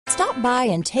Stop by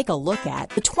and take a look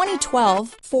at the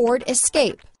 2012 Ford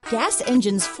Escape. Gas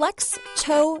engines flex,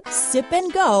 tow, sip,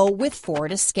 and go with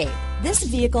Ford Escape. This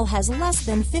vehicle has less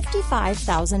than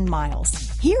 55,000 miles.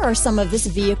 Here are some of this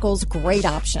vehicle's great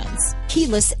options: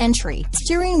 keyless entry,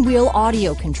 steering wheel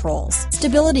audio controls,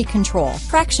 stability control,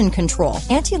 traction control,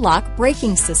 anti-lock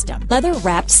braking system,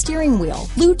 leather-wrapped steering wheel,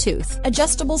 Bluetooth,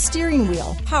 adjustable steering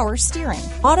wheel, power steering,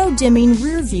 auto-dimming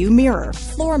rear view mirror,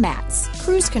 floor mats,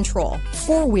 cruise control,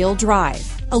 four-wheel drive,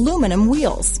 aluminum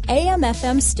wheels,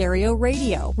 AM/FM stereo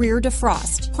radio, rear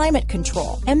defrost, climate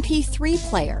control, MP3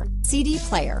 player, CD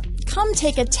player. Come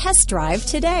take a test drive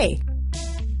today.